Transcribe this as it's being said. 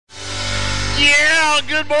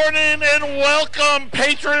Good morning and welcome.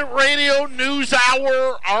 Patriot Radio News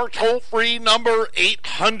Hour. Our toll-free number,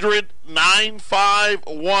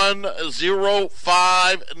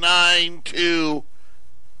 800-951-0592.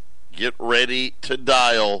 Get ready to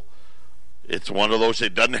dial. It's one of those,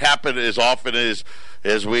 it doesn't happen as often as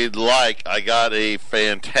we'd like. I got a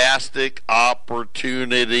fantastic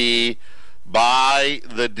opportunity by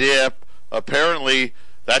the dip. Apparently,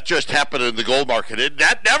 that just happened in the gold market.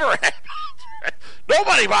 That never happened.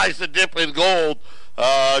 Nobody buys the dip in gold.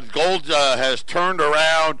 Gold has turned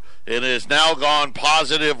around and has now gone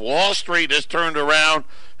positive. Wall Street has turned around,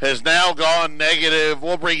 has now gone negative.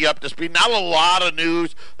 We'll bring you up to speed. Not a lot of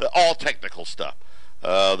news, all technical stuff.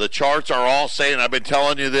 The charts are all saying, I've been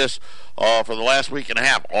telling you this for the last week and a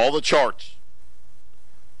half, all the charts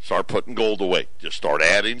start putting gold away. Just start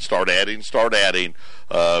adding.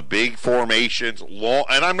 Big formations, long,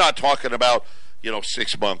 and I'm not talking about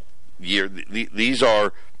 6 month, year. These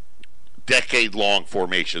are decade-long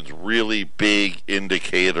formations, really big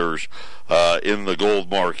indicators in the gold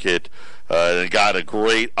market. And got a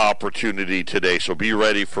great opportunity today, so be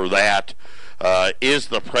ready for that. Is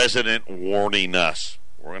the president warning us?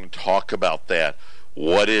 We're going to talk about that.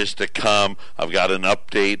 What is to come? I've got an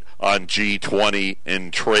update on G20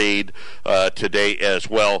 and trade today as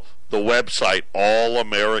well. The website,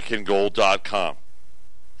 allamericangold.com.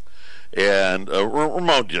 And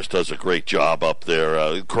Ramon just does a great job up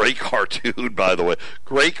there. Great cartoon, by the way.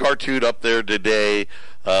 Great cartoon up there today.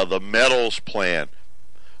 The metals plan.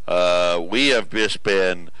 We have just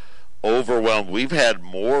been overwhelmed. We've had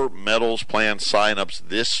more metals plan signups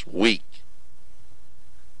this week,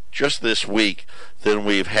 just this week, than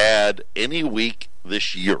we've had any week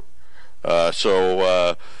this year.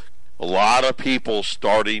 So a lot of people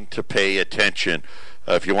starting to pay attention.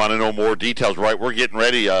 If you want to know more details, right, we're getting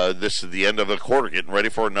ready. This is the end of the quarter, getting ready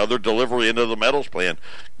for another delivery into the metals plan.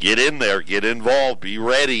 Get in there, get involved, be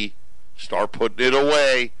ready, start putting it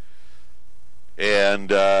away, and,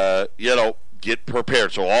 get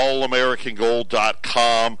prepared. So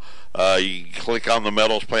allamericangold.com. You can click on the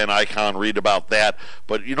metals plan icon, read about that.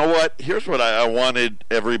 But you know what? Here's what I wanted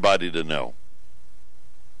everybody to know.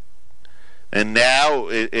 And now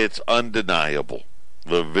it's undeniable.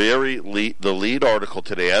 The lead article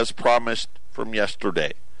today, as promised from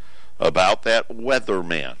yesterday, about that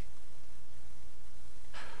weatherman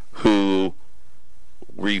who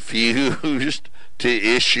refused to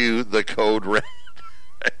issue the code red.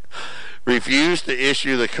 Refused to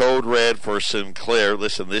issue the code red for Sinclair.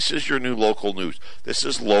 Listen, this is your new local news. This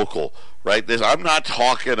is local, right? I'm not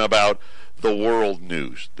talking about the world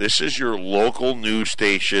news. This is your local news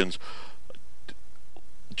stations.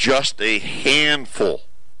 Just a handful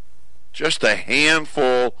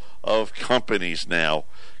of companies now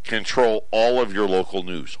control all of your local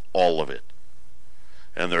news, all of it.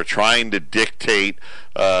 And they're trying to dictate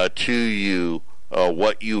to you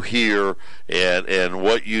what you hear and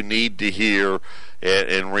what you need to hear.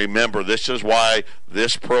 And remember, this is why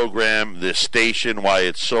this program, this station, why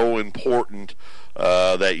it's so important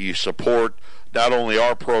that you support not only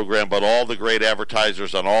our program, but all the great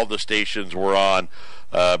advertisers on all the stations we're on,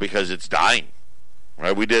 because it's dying.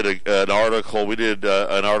 Right? We did an article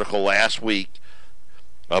last week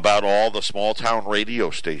about all the small town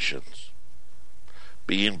radio stations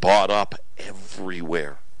being bought up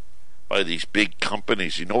everywhere by these big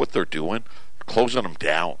companies. You know what they're doing? They're closing them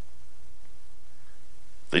down.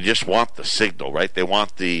 They just want the signal, right? They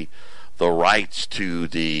want the rights to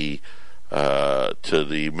the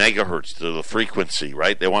megahertz, to the frequency,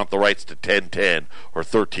 right? They want the rights to 1010 or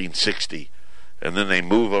 1360, and then they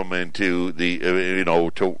move them into the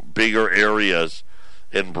to bigger areas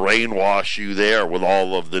and brainwash you there with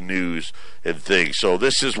all of the news and things. So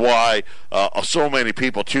this is why so many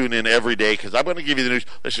people tune in every day, because I'm going to give you the news.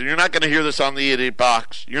 Listen, you're not going to hear this on the Idiot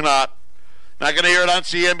Box. You're not going to hear it on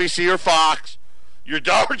CNBC or Fox. You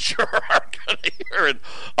darn sure aren't going to hear it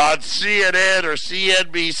on CNN or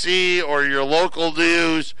CNBC or your local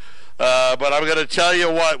news. But I'm going to tell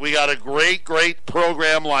you what, we got a great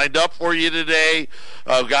program lined up for you today.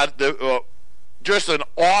 I've got just an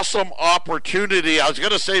awesome opportunity. I was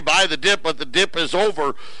going to say buy the dip, but the dip is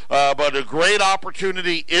over. But a great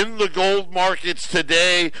opportunity in the gold markets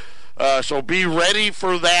today. So be ready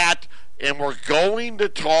for that. And we're going to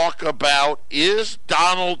talk about, is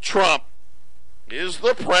Donald Trump, is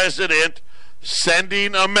the president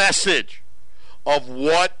sending a message of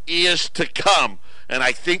what is to come? And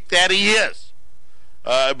I think that he is.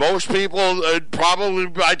 Most people probably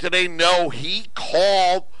by today know he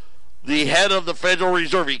called the head of the Federal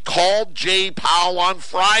Reserve. He called Jay Powell on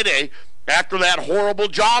Friday after that horrible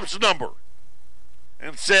jobs number.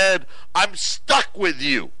 and said, I'm stuck with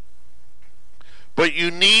you. But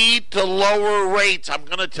you need to lower rates. I'm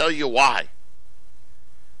going to tell you why.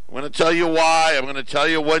 I'm going to tell you why. I'm going to tell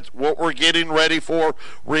you what we're getting ready for.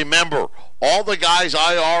 Remember, all the guys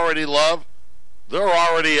I already love, they've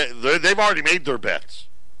already made their bets.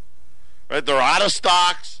 Right? They're out of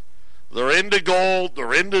stocks. They're into gold.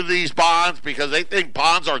 They're into these bonds because they think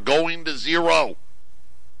bonds are going to zero.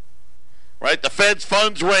 Right? The Fed's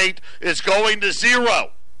funds rate is going to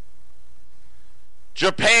zero.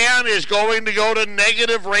 Japan is going to go to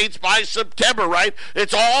negative rates by September, right?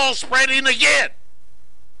 It's all spreading again.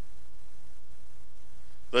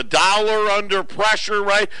 The dollar under pressure,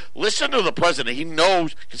 right? Listen to the president. He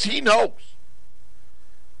knows, because he knows.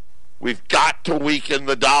 We've got to weaken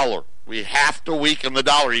the dollar. We have to weaken the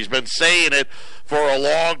dollar. He's been saying it for a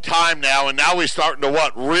long time now, and now he's starting to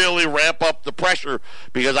what? Really ramp up the pressure,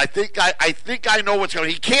 because I think I know what's going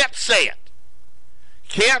on. He can't say it.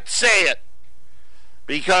 Can't say it,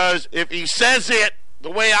 because if he says it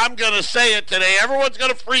the way I'm going to say it today, everyone's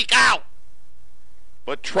going to freak out.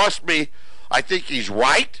 But trust me, I think he's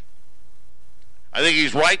right. I think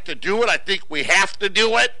he's right to do it. I think we have to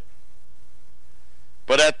do it.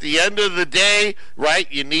 But at the end of the day,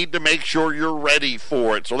 right, you need to make sure you're ready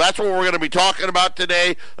for it. So that's what we're going to be talking about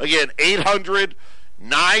today. Again,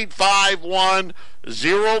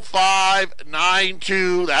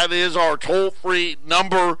 800-951-0592. That is our toll-free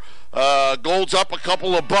number. Gold's up a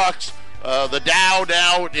couple of bucks. The Dow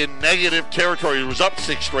now in negative territory. It was up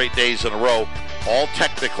 6 straight days in a row. All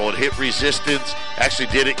technical. It hit resistance. Actually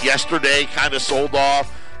did it yesterday. Kind of sold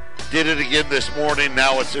off. Did it again this morning.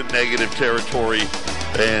 Now it's in negative territory.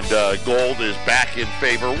 And gold is back in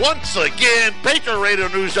favor once again. Patriot Radio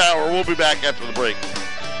News Hour. We'll be back after the break.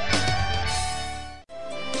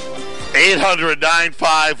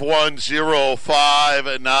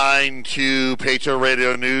 800-951-0592. Patriot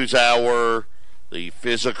Radio News Hour. The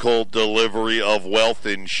physical delivery of wealth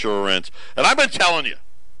insurance. And I've been telling you.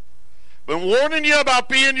 Been warning you about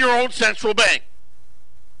being your own central bank.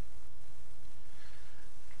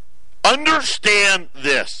 Understand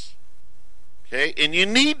this, okay? And you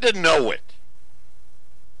need to know it.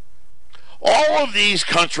 All of these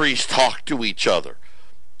countries talk to each other.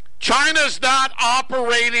 China's not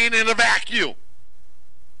operating in a vacuum.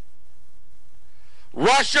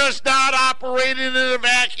 Russia's not operating in a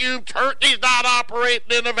vacuum. Turkey's not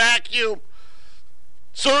operating in a vacuum.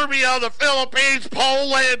 Serbia, the Philippines,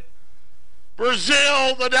 Poland,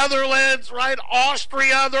 Brazil, the Netherlands, right?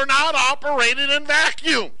 Austria, they're not operating in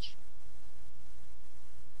vacuums.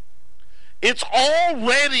 It's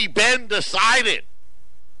already been decided.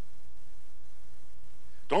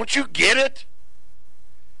 Don't you get it?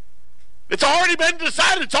 It's already been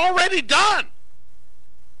decided. It's already done.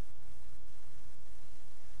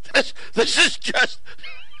 This is just,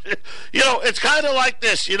 it's kind of like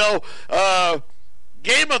this, Game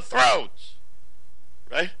of Thrones,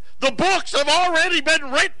 right? The books have already been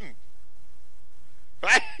written,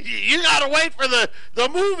 right? You got to wait for the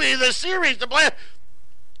movie, the series to play.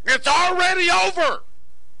 It's already over.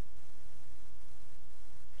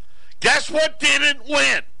 Guess what didn't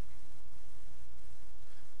win?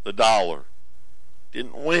 The dollar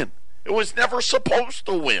didn't win. It was never supposed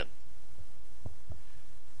to win.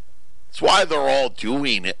 That's why they're all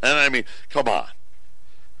doing it. And I mean, come on.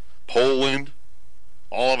 Poland,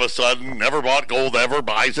 all of a sudden, never bought gold, ever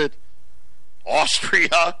buys it.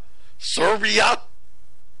 Austria, Serbia,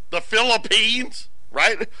 the Philippines,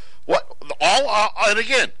 right? What? And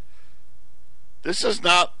again, this is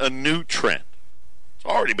not a new trend. It's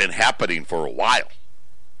already been happening for a while.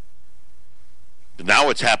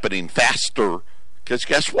 Now it's happening faster because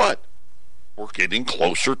guess what? We're getting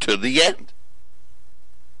closer to the end.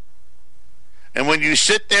 And when you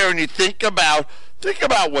sit there and you think about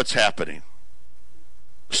what's happening.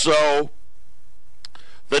 So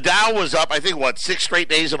the Dow was up, I think, 6 straight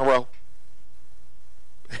days in a row?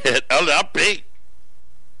 It up big.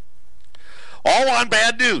 All on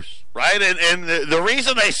bad news, right? And the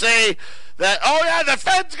reason they say that, the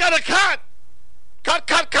Fed's going to cut. Cut.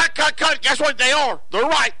 Guess what? They are. They're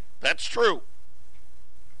right. That's true.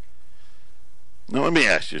 Now, let me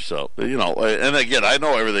ask yourself, and again, I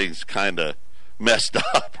know everything's kind of messed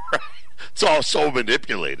up, right? It's all so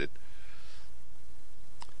manipulated.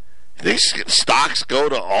 These stocks go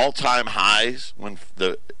to all-time highs when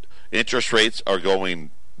the interest rates are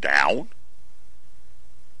going down.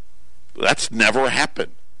 That's never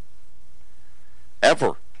happened.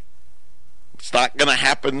 Ever. It's not going to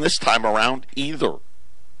happen this time around either.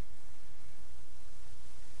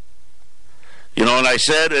 You know, and I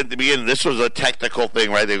said at the beginning, this was a technical thing,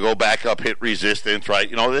 right? They go back up, hit resistance, right?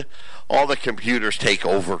 You know, all the computers take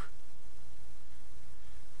over.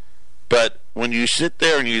 But when you sit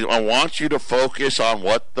there and I want you to focus on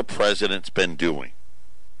what the president's been doing.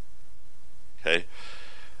 Okay?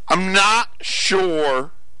 I'm not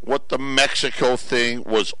sure what the Mexico thing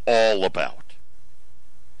was all about.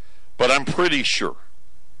 But I'm pretty sure.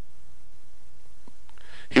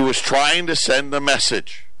 He was trying to send a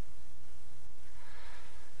message.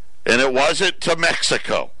 And it wasn't to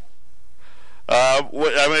Mexico.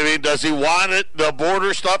 I mean, does he want the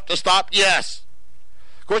border stuff to stop? Yes.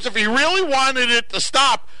 Of course, if he really wanted it to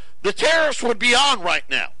stop, the tariffs would be on right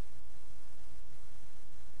now.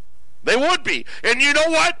 They would be. And you know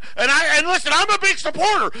what? And listen, I'm a big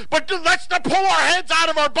supporter, but let's not pull our heads out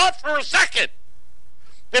of our butt for a second.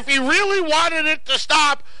 If he really wanted it to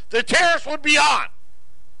stop, the tariffs would be on.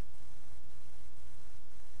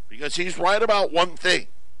 Because he's right about one thing.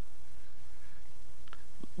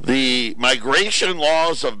 The migration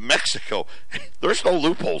laws of Mexico, there's no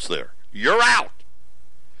loopholes there. You're out.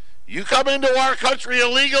 You come into our country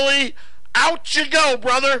illegally, out you go,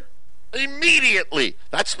 brother. Immediately.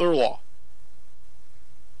 That's their law.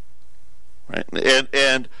 Right?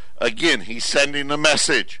 And again, he's sending a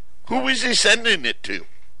message. Who is he sending it to?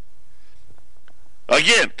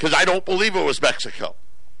 Again, because I don't believe it was Mexico.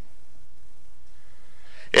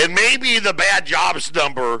 And maybe the bad jobs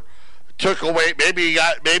number took away, maybe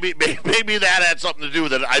that had something to do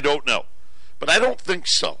with it. I don't know. But I don't think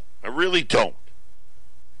so. I really don't.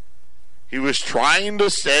 He was trying to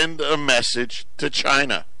send a message to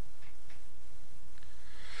China.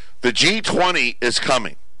 The G20 is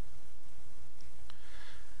coming.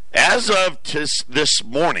 As of this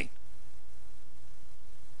morning,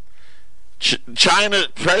 China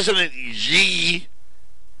President Xi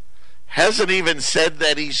hasn't even said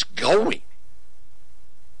that he's going.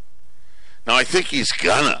 Now, I think he's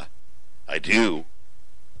gonna. I do.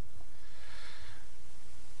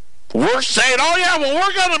 We're saying, oh yeah, well,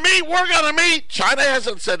 we're gonna meet. China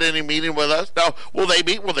hasn't said any meeting with us. Now, will they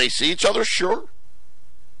meet? Will they see each other? Sure.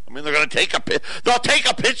 I mean, they'll take a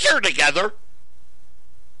picture together.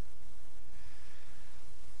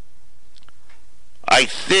 I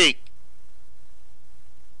think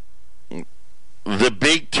the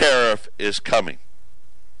big tariff is coming.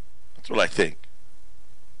 That's what I think.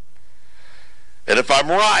 And if I'm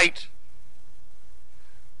right,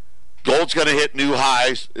 gold's going to hit new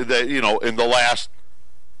highs, in the last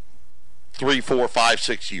 3, 4, 5,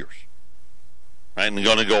 6 years. Right? And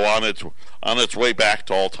going to go on its way back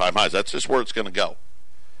to all-time highs. That's just where it's going to go.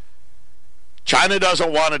 China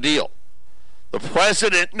doesn't want a deal. The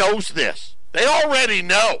president knows this. They already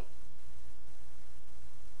know.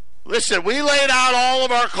 Listen, we laid out all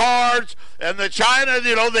of our cards, and the China,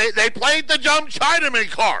 they played the dumb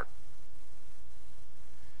Chinaman card.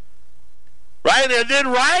 Right? And then,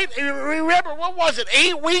 remember, what was it,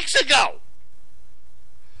 8 weeks ago?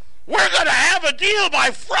 We're going to have a deal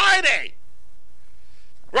by Friday.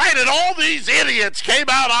 Right? And all these idiots came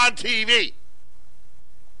out on TV.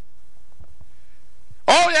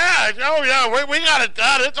 Oh, yeah, we got it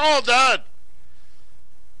done. It's all done.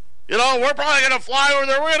 We're probably going to fly over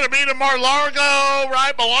there. We're going to meet in Mar-a-Lago,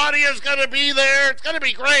 right? Melania's going to be there. It's going to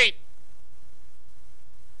be great.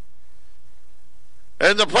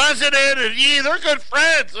 And the president and Xi, they're good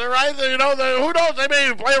friends, right? Who knows? They may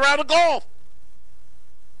even play around the golf.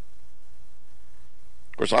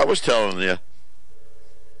 Of course, I was telling you,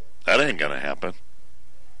 that ain't going to happen.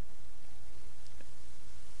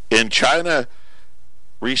 And China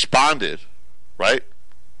responded, right?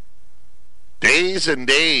 Days and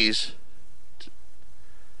days,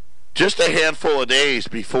 just a handful of days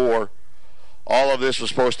before all of this was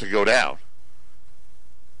supposed to go down.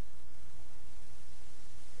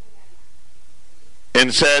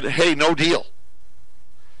 And said, hey, no deal.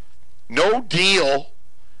 No deal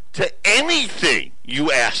to anything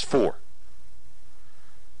you asked for.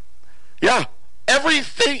 Yeah,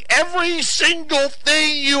 everything, every single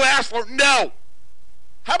thing you asked for, no.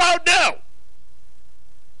 How about no?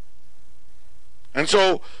 And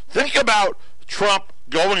so think about Trump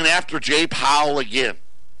going after Jay Powell again.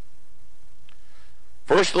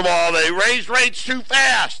 First of all, they raised rates too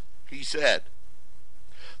fast, he said.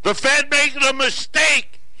 The Fed making a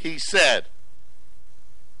mistake, he said.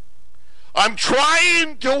 I'm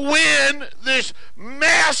trying to win this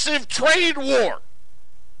massive trade war.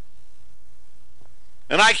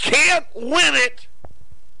 And I can't win it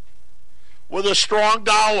with a strong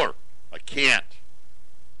dollar. I can't.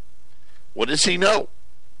 What does he know?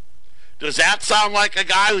 Does that sound like a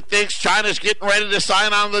guy who thinks China's getting ready to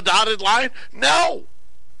sign on the dotted line? No.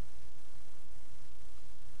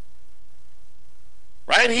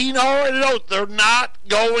 Right? He already knows they're not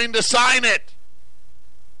going to sign it.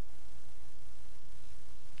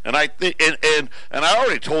 And I think, and I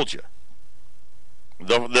already told you,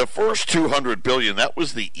 the first $200 billion, that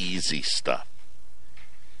was the easy stuff.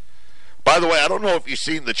 By the way, I don't know if you've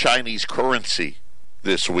seen the Chinese currency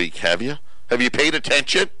this week. Have you? Have you paid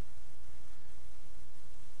attention?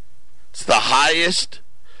 It's the highest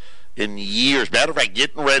in years. Matter of fact,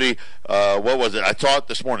 getting ready. What was it? I saw it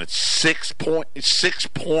this morning.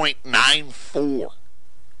 6.94.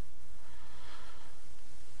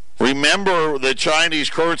 Remember the Chinese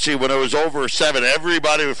currency when it was over 7?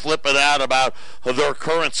 Everybody was flipping out about their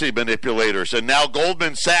currency manipulators. And now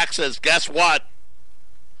Goldman Sachs says, guess what?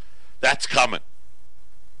 That's coming.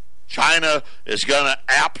 China is going to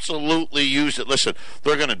absolutely use it. Listen,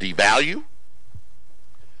 they're going to devalue.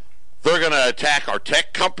 They're going to attack our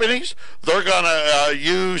tech companies. They're going to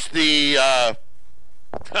use the...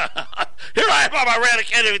 Here I am on my rant. I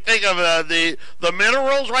can't even think of the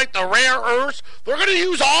minerals, right? The rare earths. They're going to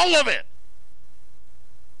use all of it.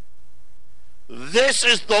 This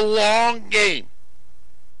is the long game.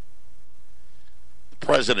 The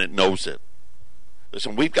president knows it.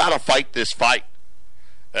 Listen, we've got to fight this fight.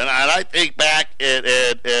 And I think back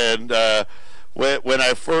when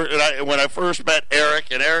I first met Eric,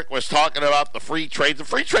 and Eric was talking about the free trade. The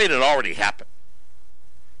free trade had already happened.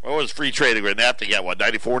 What was free trade agreement? They have to get,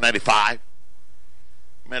 94, 95?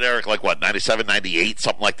 I met Eric 97, 98,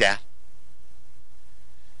 something like that.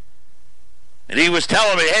 And he was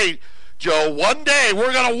telling me, hey, Joe, one day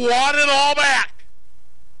we're going to want it all back.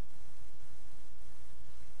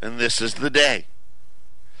 And this is the day.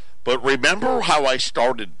 But remember how I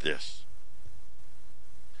started this.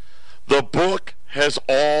 The book has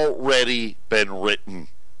already been written.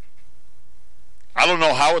 I don't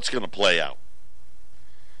know how it's going to play out.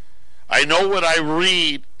 I know what I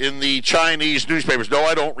read in the Chinese newspapers. No,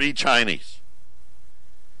 I don't read Chinese.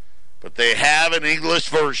 But they have an English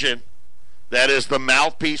version that is the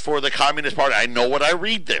mouthpiece for the Communist Party. I know what I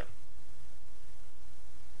read there.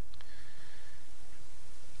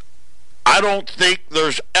 I don't think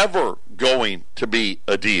there's ever going to be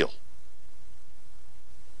a deal.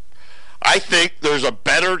 I think there's a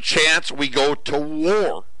better chance we go to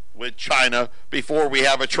war with China before we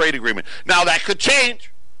have a trade agreement. Now, that could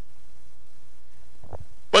change.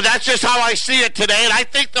 But that's just how I see it today, and I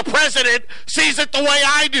think the president sees it the way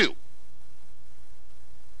I do.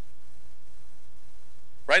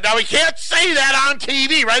 Right now, he can't say that on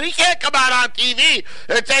TV, right? He can't come out on TV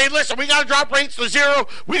and say, listen, we got to drop rates to 0.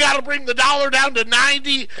 We got to bring the dollar down to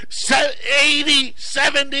 90, 80,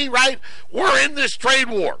 70, right? We're in this trade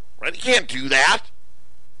war, right? He can't do that.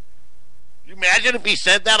 Can you imagine if he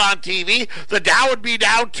said that on TV? The Dow would be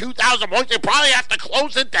down 2,000 points. They'd probably have to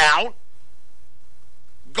close it down.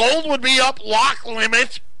 Gold would be up lock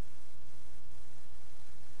limit.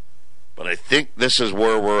 But I think this is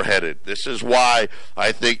where we're headed. This is why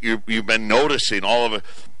I think you've been noticing all of it.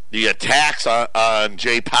 The attacks on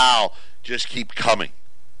Jay Powell just keep coming.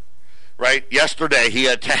 Right? Yesterday he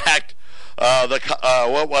attacked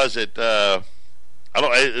what was it? Not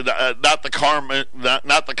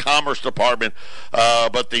the Commerce Department,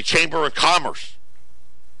 but the Chamber of Commerce.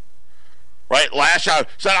 Right? Lash out.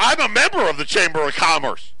 Said, I'm a member of the Chamber of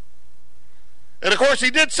Commerce. And, of course, he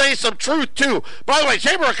did say some truth, too. By the way,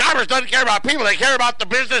 Chamber of Commerce doesn't care about people. They care about the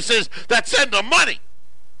businesses that send them money.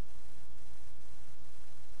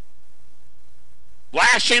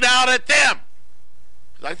 Lashing out at them.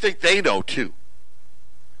 I think they know, too.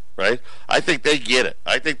 Right? I think they get it.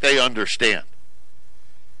 I think they understand.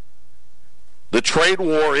 The trade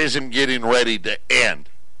war isn't getting ready to end.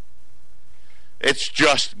 It's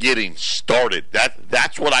just getting started.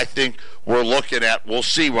 That's what I think we're looking at. We'll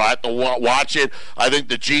see. We'll have to watch it. I think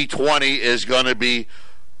the G20 is going to be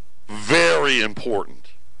very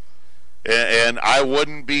important. And I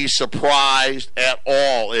wouldn't be surprised at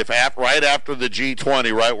all if right after the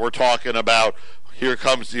G20, right, we're talking about here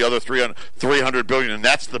comes the other 300 billion, and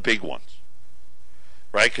that's the big ones.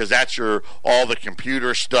 Right? Because that's all the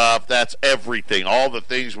computer stuff. That's everything. All the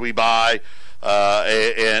things we buy.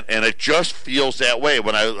 And it just feels that way.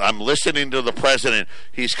 When I'm listening to the president,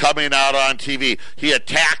 he's coming out on TV. He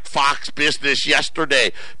attacked Fox Business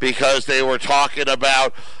yesterday because they were talking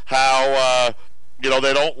about how they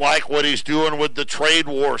don't like what he's doing with the trade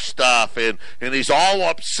war stuff, and he's all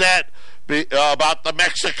upset about the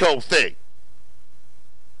Mexico thing.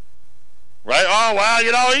 Right? Oh,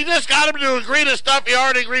 well, he just got him to agree to stuff he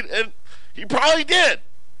already agreed, and he probably did.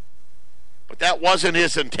 But that wasn't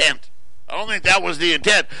his intent. I don't think that was the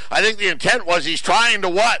intent. I think the intent was he's trying to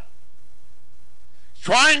what? He's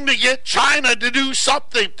trying to get China to do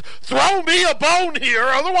something. Throw me a bone here,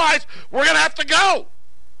 otherwise we're going to have to go.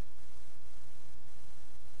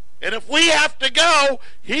 And if we have to go,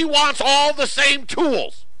 he wants all the same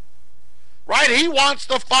tools. Right? He wants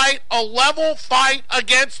to fight a level fight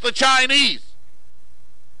against the Chinese.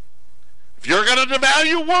 If you're going to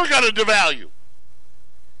devalue, we're going to devalue.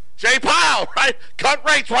 Jay Powell, right? Cut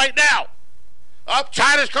rates right now. Up,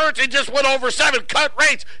 China's currency just went over 7. Cut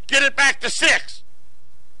rates, get it back to 6.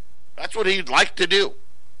 That's what he'd like to do.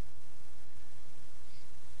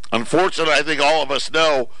 Unfortunately, I think all of us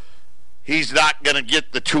know he's not going to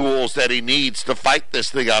get the tools that he needs to fight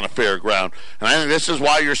this thing on a fair ground. And I think this is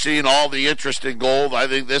why you're seeing all the interest in gold. I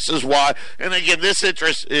think this is why, and again, this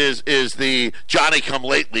interest is the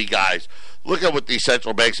Johnny-come-lately guys. Look at what these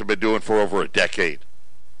central banks have been doing for over a decade.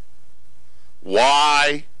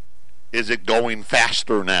 Why is it going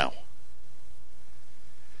faster now?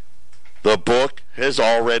 The book has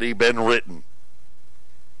already been written.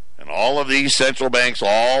 And all of these central banks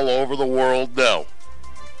all over the world know.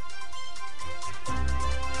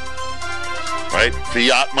 Right?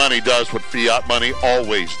 Fiat money does what fiat money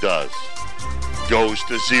always does. Goes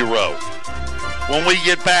to zero. When we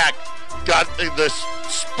get back, got the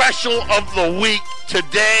special of the week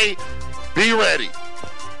today. Be ready.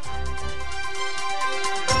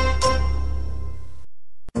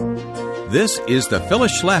 This is the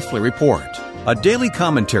Phyllis Schlafly Report, a daily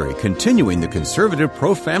commentary continuing the conservative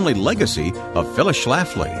pro-family legacy of Phyllis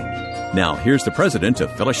Schlafly. Now, here's the president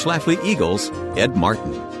of Phyllis Schlafly Eagles, Ed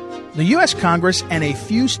Martin. The U.S. Congress and a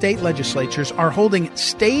few state legislatures are holding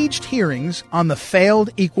staged hearings on the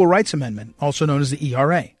failed Equal Rights Amendment, also known as the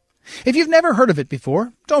ERA. If you've never heard of it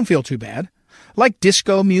before, don't feel too bad. Like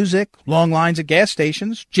disco music, long lines at gas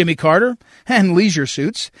stations, Jimmy Carter, and leisure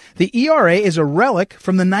suits, the ERA is a relic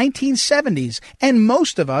from the 1970s, and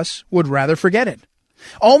most of us would rather forget it.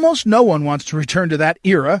 Almost no one wants to return to that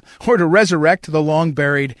era or to resurrect the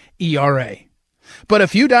long-buried ERA. But a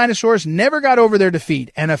few dinosaurs never got over their defeat,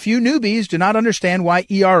 and a few newbies do not understand why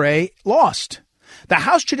ERA lost. The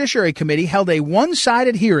House Judiciary Committee held a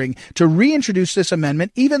one-sided hearing to reintroduce this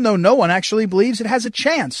amendment, even though no one actually believes it has a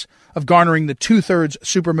chance of garnering the two-thirds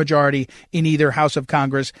supermajority in either House of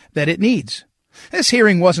Congress that it needs. This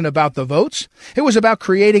hearing wasn't about the votes. It was about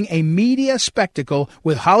creating a media spectacle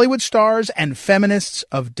with Hollywood stars and feminists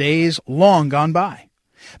of days long gone by.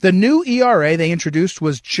 The new ERA they introduced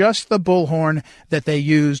was just the bullhorn that they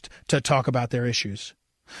used to talk about their issues.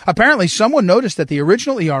 Apparently, someone noticed that the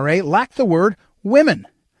original ERA lacked the word women.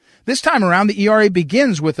 This time around, the ERA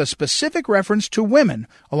begins with a specific reference to women,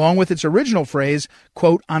 along with its original phrase,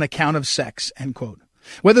 quote, on account of sex, end quote.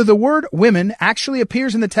 Whether the word women actually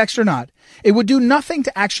appears in the text or not, it would do nothing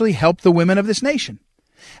to actually help the women of this nation.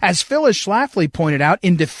 As Phyllis Schlafly pointed out,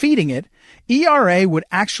 in defeating it, ERA would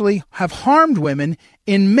actually have harmed women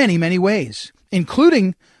in many, many ways,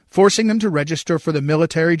 including forcing them to register for the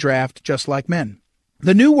military draft just like men.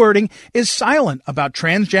 The new wording is silent about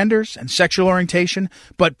transgenders and sexual orientation,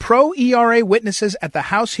 but pro-ERA witnesses at the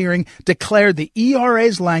House hearing declared the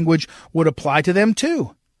ERA's language would apply to them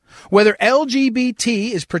too. Whether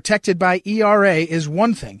LGBT is protected by ERA is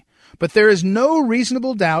one thing, but there is no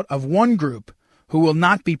reasonable doubt of one group who will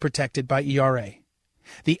not be protected by ERA.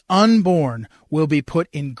 The unborn will be put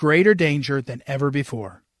in greater danger than ever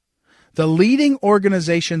before. The leading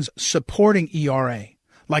organizations supporting ERA,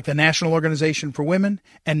 like the National Organization for Women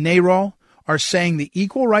and NARAL, are saying the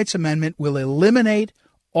Equal Rights Amendment will eliminate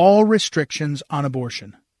all restrictions on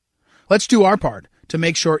abortion. Let's do our part to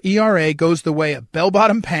make sure ERA goes the way of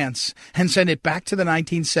bell-bottom pants and send it back to the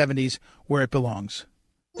 1970s where it belongs.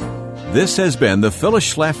 This has been the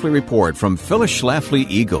Phyllis Schlafly Report from Phyllis Schlafly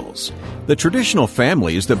Eagles. The traditional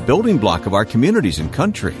family is the building block of our communities and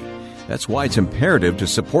country. That's why it's imperative to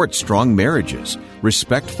support strong marriages,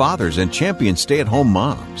 respect fathers, and champion stay-at-home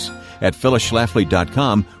moms. At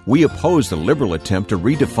phyllisschlafly.com, we oppose the liberal attempt to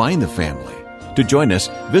redefine the family. To join us,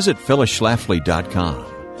 visit phyllisschlafly.com.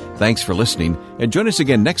 Thanks for listening, and join us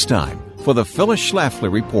again next time for the Phyllis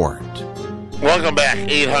Schlafly Report. Welcome back.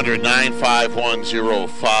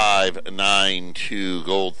 800-951-0592.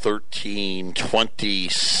 Gold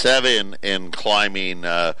 1327 and climbing.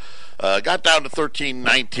 Got down to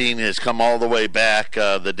 1319, has come all the way back.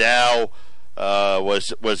 The Dow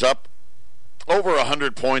was up over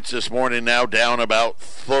 100 points this morning, now down about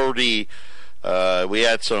 30. We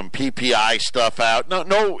had some PPI stuff out.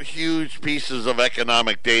 No huge pieces of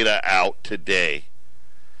economic data out today.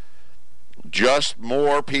 Just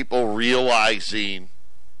more people realizing,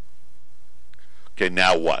 okay,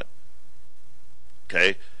 now what?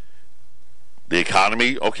 Okay, the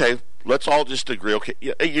economy, okay, let's all just agree, okay,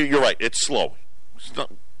 you're right, it's slowing.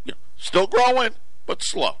 Still growing, but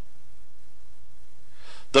slow.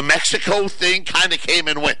 The Mexico thing kind of came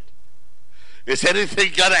and went. Is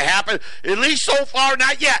anything going to happen? At least so far,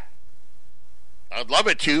 not yet. I'd love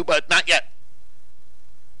it to, but not yet.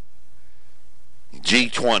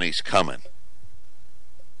 G20's coming.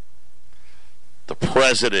 The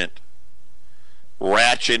president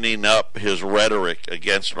ratcheting up his rhetoric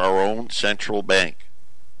against our own central bank.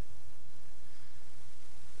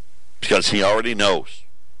 Because he already knows.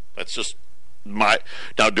 That's just my...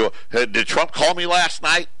 Now, did Trump call me last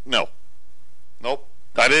night? No. Nope.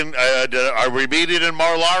 I didn't... are we meeting in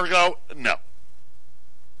Mar-a-Lago? No.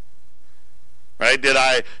 Right? Did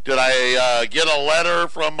I get a letter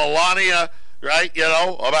from Melania, right,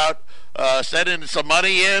 about sending some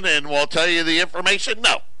money in and we'll tell you the information?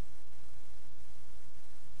 No.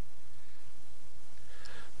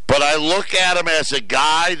 But I look at him as a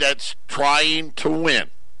guy that's trying to win.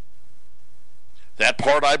 That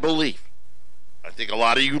part I believe. I think a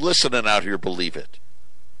lot of you listening out here believe it.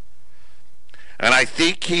 And I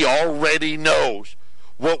think he already knows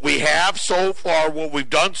what we have so far, what we've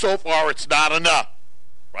done so far, it's not enough.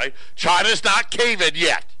 Right? China's not caving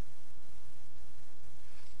yet.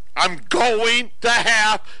 I'm going to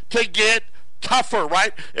have to get tougher,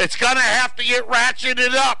 right? It's going to have to get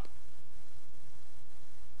ratcheted up.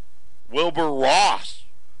 Wilbur Ross.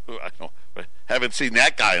 I haven't seen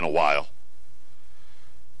that guy in a while.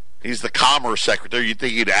 He's the Commerce Secretary. You'd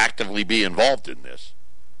think he'd actively be involved in this.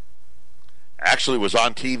 Actually was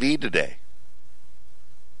on TV today.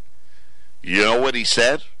 You know what he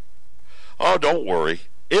said? Oh, don't worry.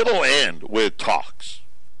 It'll end with talks.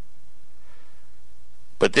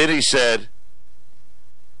 But then he said,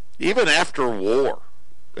 even after war,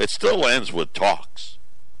 it still ends with talks.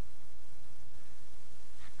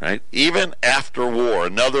 Right? Even after war.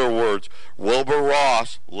 In other words, Wilbur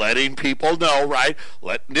Ross letting people know, right?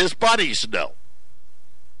 Letting his buddies know.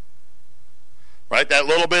 Right? That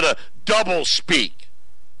little bit of double speak.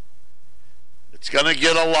 It's going to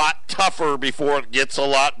get a lot tougher before it gets a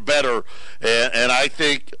lot better. And I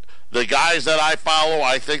think the guys that I follow,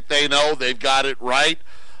 I think they know they've got it right.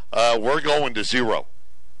 We're going to zero.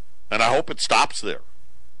 And I hope it stops there.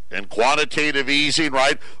 And quantitative easing,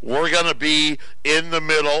 right? We're going to be in the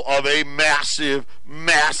middle of a massive,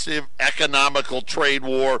 massive economical trade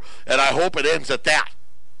war. And I hope it ends at that.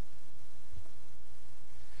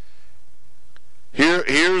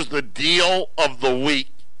 Here's the deal of the week.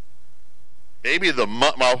 Maybe the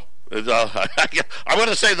month. Well, I'm going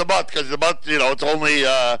to say the month because the month, it's only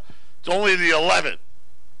the 11th.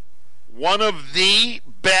 One of the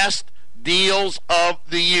best deals of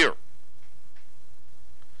the year.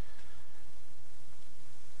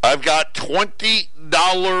 I've got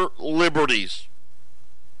 $20 Liberties.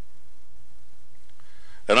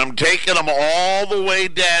 And I'm taking them all the way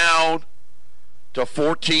down to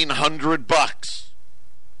 $1,400.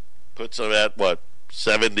 Puts them at what?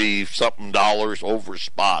 $70-something over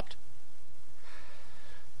spot.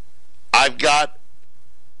 I've got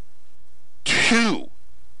two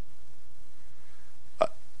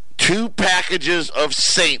packages of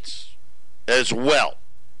Saints as well.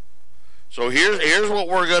 So here's what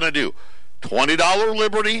we're going to do. $20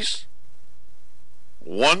 Liberties,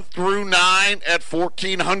 1 through 9 at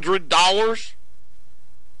 $1,400.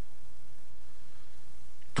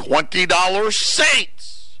 $20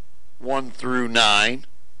 Saints, 1 through 9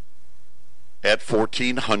 at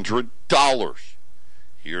 $1,400.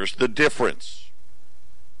 Here's the difference.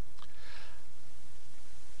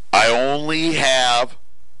 I only have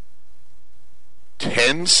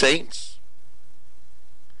 10 Saints.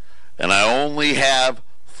 And I only have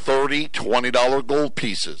 30 $20 gold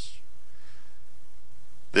pieces.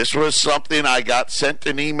 This was something I got sent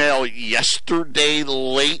an email yesterday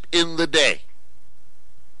late in the day.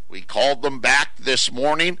 We called them back this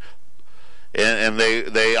morning, and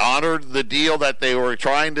they honored the deal that they were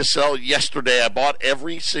trying to sell yesterday. I bought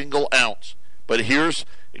every single ounce. But it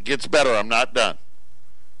gets better. I'm not done.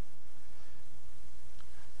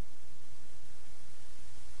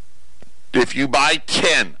 If you buy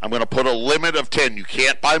 10, I'm going to put a limit of 10. You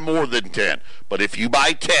can't buy more than 10. But if you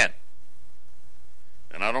buy 10,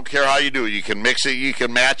 and I don't care how you do it, you can mix it, you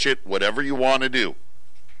can match it, whatever you want to do.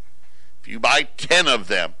 If you buy 10 of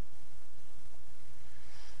them,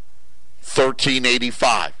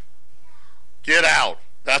 $1,385. Get out.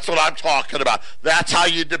 That's what I'm talking about. That's how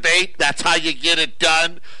you debate. That's how you get it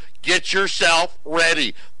done. Get yourself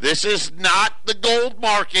ready. This is not the gold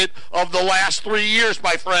market of the last 3 years,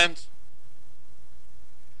 my friends.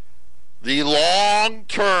 The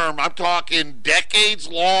long-term, I'm talking decades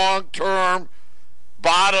long-term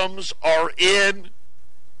bottoms are in.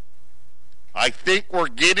 I think we're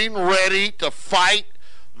getting ready to fight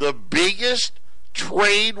the biggest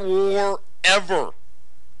trade war ever.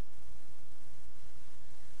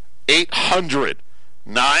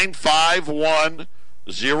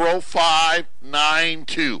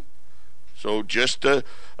 800-951-0592. So just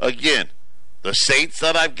again, the Saints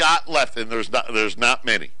that I've got left, and there's not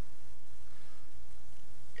many.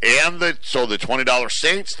 And the $20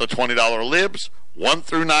 Saints, the $20 Libs, 1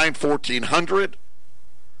 through 9, 1,400.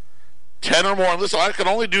 10 or more. Listen, I can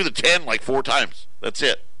only do the 10 like 4 times. That's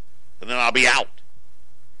it. And then I'll be out.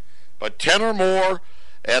 But 10 or more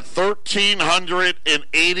at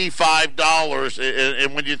 $1,385.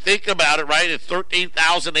 And when you think about it, right, it's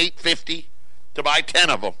 $13,850 to buy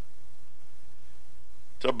 10 of them.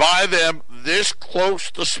 To buy them this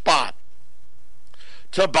close to spot.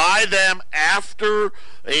 To buy them after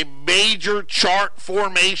a major chart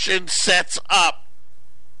formation sets up.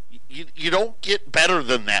 You don't get better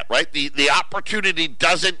than that, right? The opportunity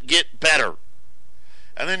doesn't get better.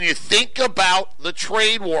 And then you think about the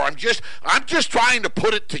trade war. I'm just trying to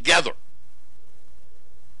put it together.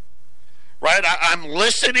 Right? I'm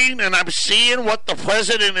listening and I'm seeing what the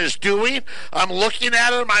president is doing. I'm looking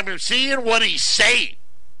at him. I'm seeing what he's saying.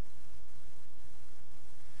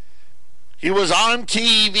 He was on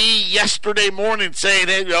TV yesterday morning saying,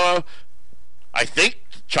 hey, I think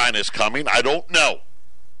China's coming. I don't know.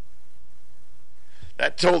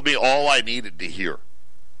 That told me all I needed to hear.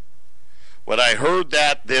 When I heard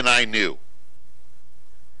that, then I knew.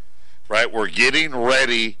 Right? We're getting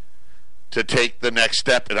ready to take the next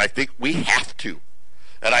step, and I think we have to.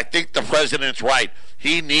 And I think the president's right.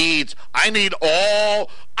 I need all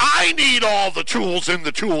the tools in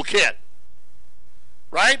the toolkit.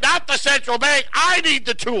 Right? Not the central bank. I need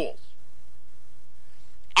the tools.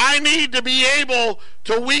 I need to be able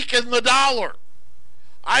to weaken the dollar.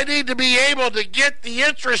 I need to be able to get the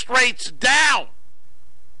interest rates down.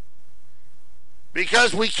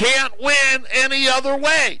 Because we can't win any other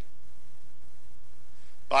way.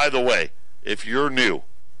 By the way, if you're new,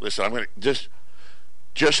 listen, I'm going to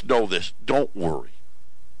just know this. Don't worry.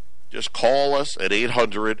 Just call us at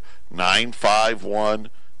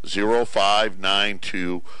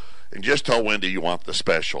 800-951-0592 and just tell Wendy you want the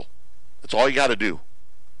special. That's all you got to do.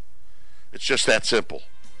 It's just that simple.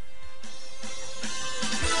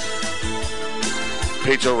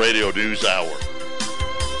 Patriot Radio News Hour.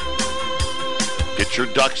 Get your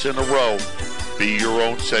ducks in a row. Be your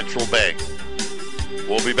own central bank.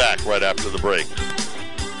 We'll be back right after the break.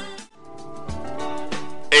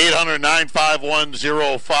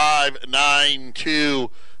 800-951-0592.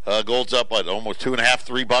 Gold's up, almost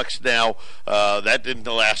 $2.50, $3 now. That didn't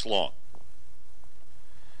last long.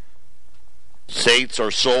 Saints are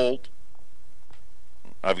sold.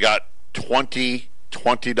 I've got $20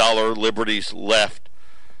 Liberties left.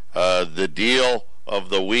 The deal of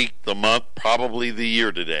the week, the month, probably the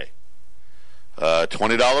year today.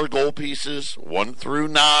 $20 gold pieces, 1 through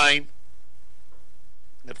 9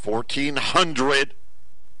 at $1,400. If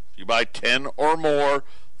you buy 10 or more,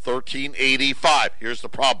 $1,385. Here's the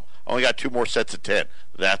problem. I only got 2 more sets of 10.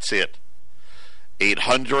 That's it.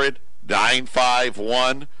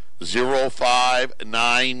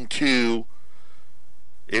 800-951-0592.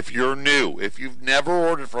 If you're new, if you've never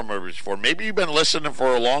ordered from us before, maybe you've been listening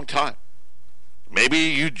for a long time. Maybe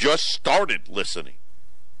you just started listening.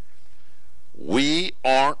 We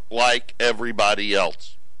aren't like everybody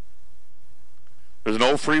else. There's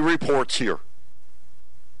no free reports here.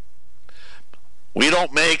 We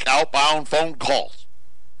don't make outbound phone calls.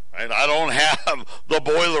 Right? I don't have the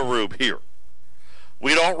boiler room here.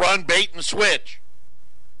 We don't run bait and switch.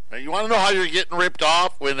 Now, you want to know how you're getting ripped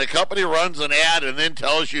off? When the company runs an ad and then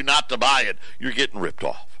tells you not to buy it, you're getting ripped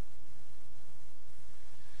off.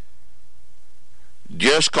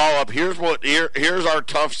 Just call up. Here's our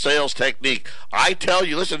tough sales technique. I tell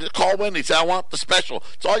you, listen, just call Wendy. Say, I want the special.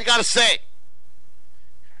 That's all you got to say.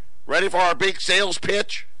 Ready for our big sales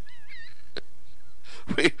pitch?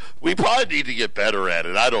 We probably need to get better at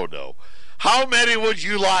it. I don't know. How many would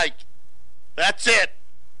you like? That's it.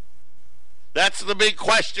 That's the big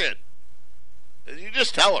question. You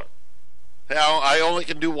just tell her. Now, I only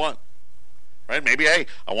can do one. Right? Maybe, hey,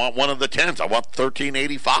 I want one of the 10s. I want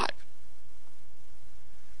 $1,385.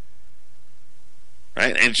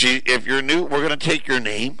 Right? And if you're new, we're going to take your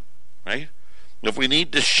name. Right? If we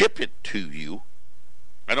need to ship it to you,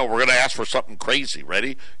 I know we're going to ask for something crazy.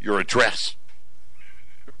 Ready? Your address.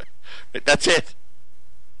 That's it.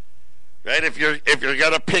 Right? If you're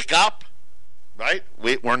going to pick up, right?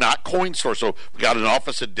 We're not coin store. So we got an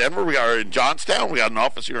office in Denver. We are in Johnstown. We got an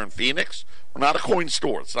office here in Phoenix. We're not a coin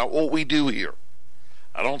store. It's not what we do here.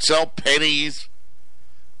 I don't sell pennies.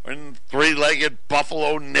 and three-legged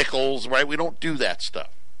buffalo nickels, right? We don't do that stuff.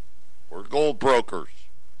 We're gold brokers.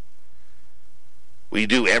 We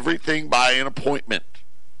do everything by an appointment.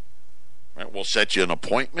 Right? We'll set you an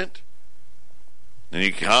appointment, and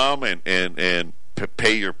you come and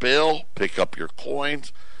pay your bill, pick up your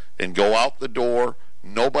coins, and go out the door.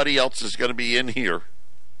 Nobody else is going to be in here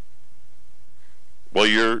while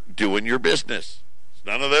you're doing your business. It's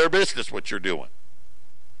none of their business what you're doing.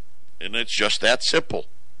 And it's just that simple.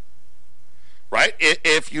 Right?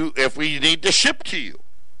 If we need to ship to you,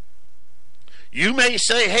 you may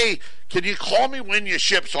say, hey, can you call me when you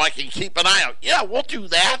ship so I can keep an eye out? Yeah, we'll do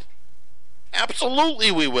that.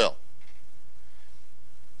 Absolutely we will.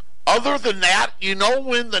 Other than that, you know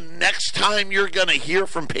when the next time you're going to hear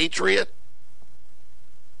from Patriot?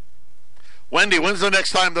 Wendy, when's the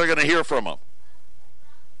next time they're going to hear from them?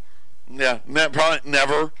 Yeah, probably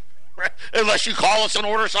never. Unless you call us and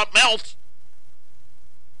order something else.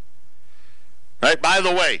 Right? By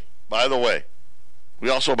the way, we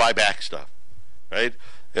also buy back stuff. Right?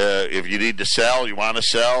 If you need to sell, you want to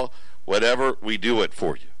sell, whatever, we do it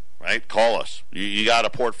for you. Right? Call us. You got a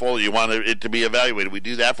portfolio, you want it to be evaluated, we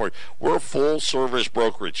do that for you. We're a full-service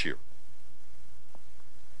brokerage here.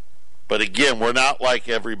 But again, we're not like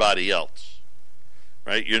everybody else.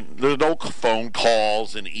 Right? There's no phone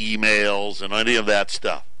calls and emails and any of that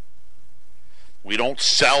stuff. We don't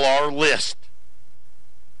sell our list.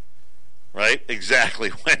 Right?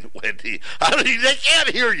 Exactly. Wendy, they can't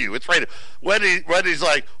hear you. It's right. Wendy's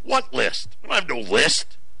like, what list? We don't have no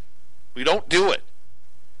list. We don't do it.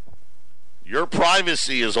 Your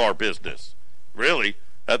privacy is our business. Really,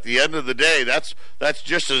 at the end of the day, that's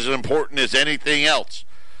just as important as anything else.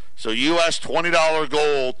 So U.S. $20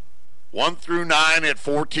 gold, 1 through 9 at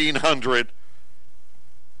 1,400.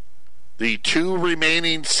 The two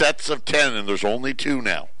remaining sets of 10, and there's only two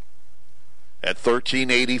now, at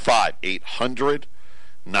 1385,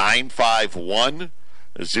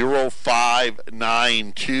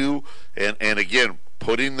 800-951-0592. And again,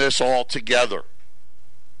 putting this all together,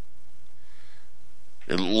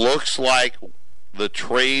 it looks like the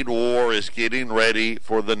trade war is getting ready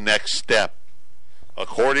for the next step.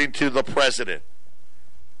 According to the president,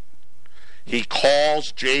 he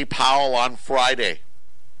calls Jay Powell on Friday.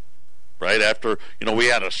 Right after, we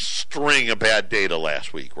had a string of bad data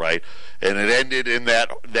last week, right? And it ended in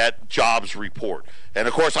that jobs report. And,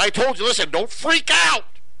 of course, I told you, listen, don't freak out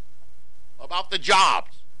about the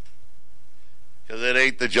jobs. Because it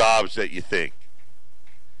ain't the jobs that you think.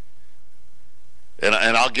 And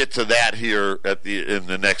I'll get to that here in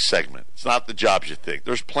the next segment. It's not the jobs you think.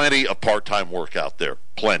 There's plenty of part-time work out there.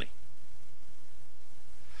 Plenty.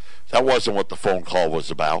 That wasn't what the phone call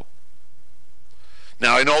was about.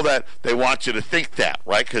 Now, I know that they want you to think that,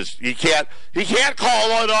 right? Because he can't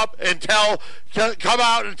call it up and come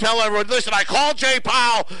out and tell everyone, listen, I called Jay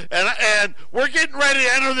Powell, and we're getting ready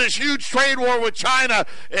to enter this huge trade war with China,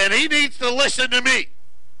 and he needs to listen to me.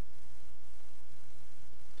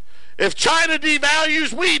 If China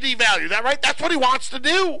devalues, we devalue. That right? That's what he wants to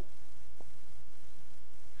do.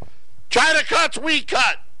 China cuts, we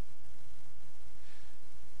cut.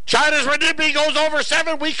 China's renminbi goes over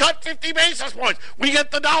 7, we cut 50 basis points. We get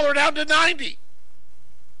the dollar down to 90.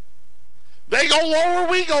 They go lower,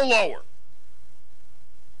 we go lower.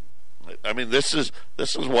 I mean, this is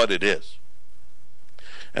what it is.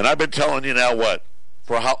 And I've been telling you now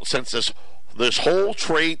since this whole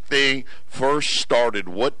trade thing first started,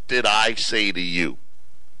 what did I say to you?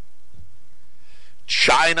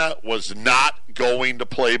 China was not going to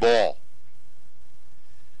play ball.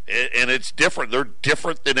 And it's different. They're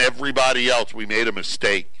different than everybody else. We made a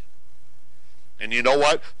mistake. And you know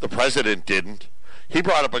what? The president didn't. He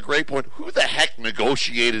brought up a great point. Who the heck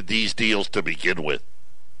negotiated these deals to begin with?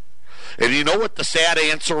 And you know what the sad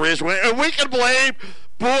answer is? And we can blame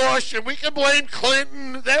Bush and we can blame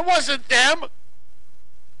Clinton. That wasn't them.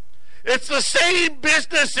 It's the same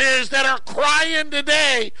businesses that are crying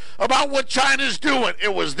today about what China's doing.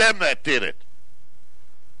 It was them that did it.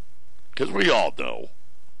 Because we all know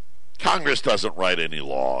Congress doesn't write any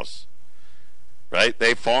laws, right?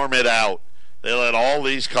 They farm it out. They let all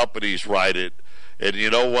these companies write it. And you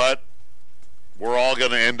know what? We're all going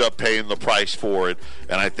to end up paying the price for it.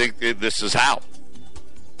 And I think this is how.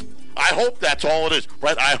 I hope that's all it is,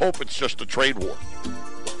 right? I hope it's just a trade war.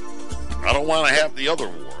 I don't want to have the other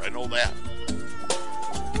war. I know that.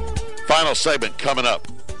 Final segment coming up.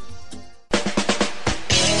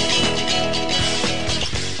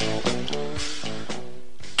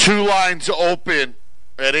 Two lines open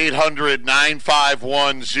at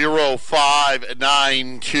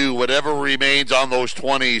 800-951-0592. Whatever remains on those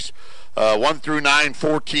 20s, 1 through 9,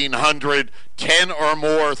 1,400. 10 or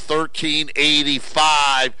more,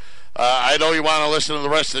 1385. I know you want to listen to the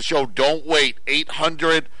rest of the show. Don't wait.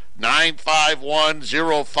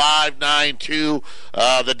 800-951-0592.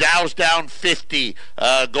 The Dow's down 50.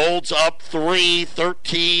 Gold's up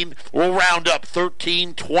 13. We'll round up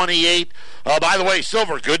 1328. By the way,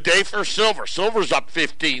 silver, good day for silver. Silver's up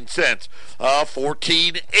 15 cents.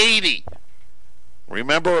 1480.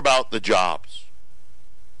 Remember about the jobs.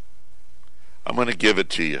 I'm going to give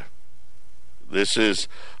it to you. This is,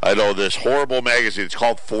 I know, this horrible magazine. It's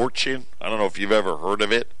called Fortune. I don't know if you've ever heard of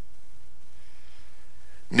it.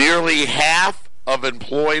 Nearly half of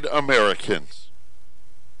employed Americans.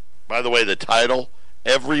 By the way, the title,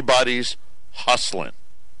 Everybody's Hustling.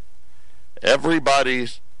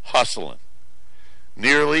 Everybody's hustling.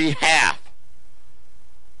 Nearly half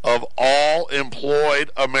of all employed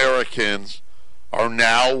Americans are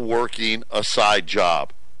now working a side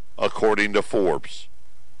job, according to Forbes.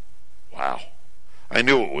 Wow. I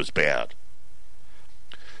knew it was bad.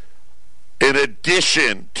 In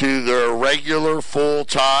addition to their regular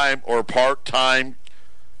full-time or part-time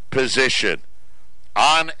position,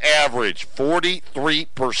 on average,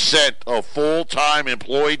 43% of full-time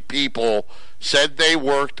employed people said they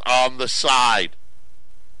worked on the side.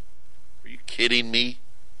 Are you kidding me?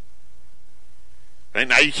 And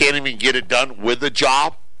now you can't even get it done with a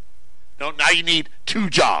job? No, now you need 2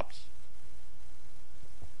 jobs.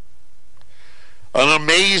 An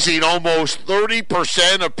amazing almost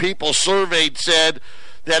 30% of people surveyed said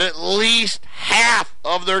that at least half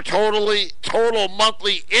of their total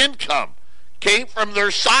monthly income came from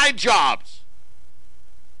their side jobs.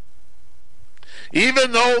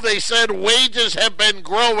 Even though they said wages have been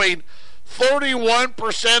growing,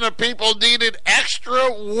 31% of people needed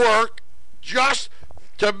extra work just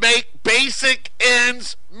to make basic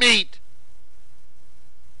ends meet.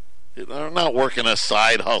 They're not working a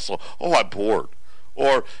side hustle. Oh, I'm bored.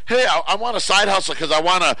 Or, hey, I want a side hustle because I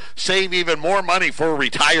want to save even more money for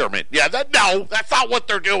retirement. Yeah, no, that's not what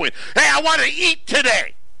they're doing. Hey, I want to eat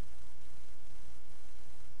today.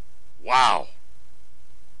 Wow.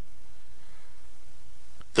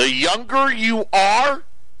 The younger you are,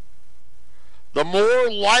 the more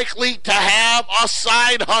likely to have a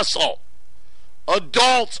side hustle.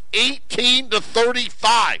 Adults 18 to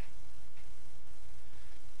 35.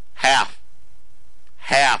 Half.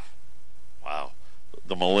 Wow.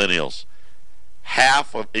 The millennials.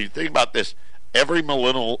 Half of, you think about this, every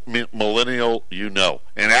millennial you know,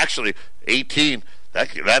 and actually 18,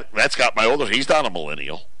 that's got my older, he's not a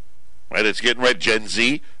millennial, right? It's getting ready, Gen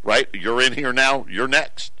Z, right? You're in here now, you're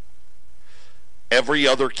next. Every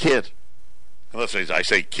other kid, unless I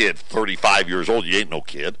say kid, 35 years old, you ain't no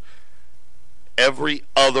kid. Every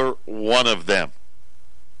other one of them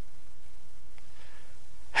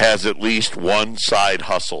has at least one side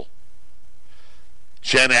hustle.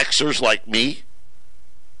 Gen Xers like me,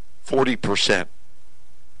 40%.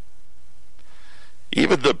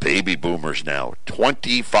 Even the baby boomers now,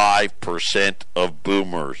 25% of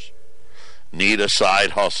boomers need a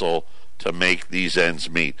side hustle to make these ends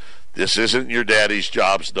meet. This isn't your daddy's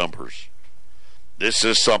jobs numbers. This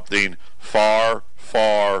is something far,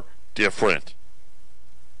 far different.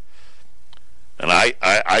 And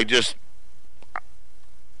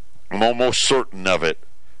I'm almost certain of it.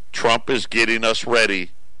 Trump is getting us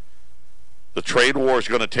ready. The trade war is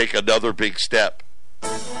going to take another big step.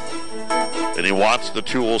 And he wants the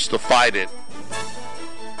tools to fight it,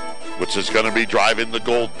 which is going to be driving the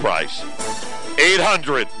gold price.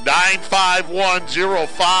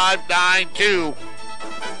 800-951-0592.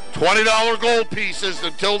 $20 gold pieces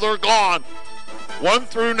until they're gone. 1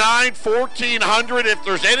 through 9, 1,400. If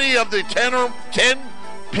there's any of the 10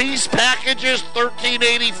 piece packages,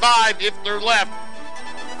 $13.85 if they're left.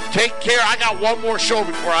 Take care. I got one more show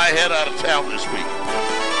before I head out of town this week.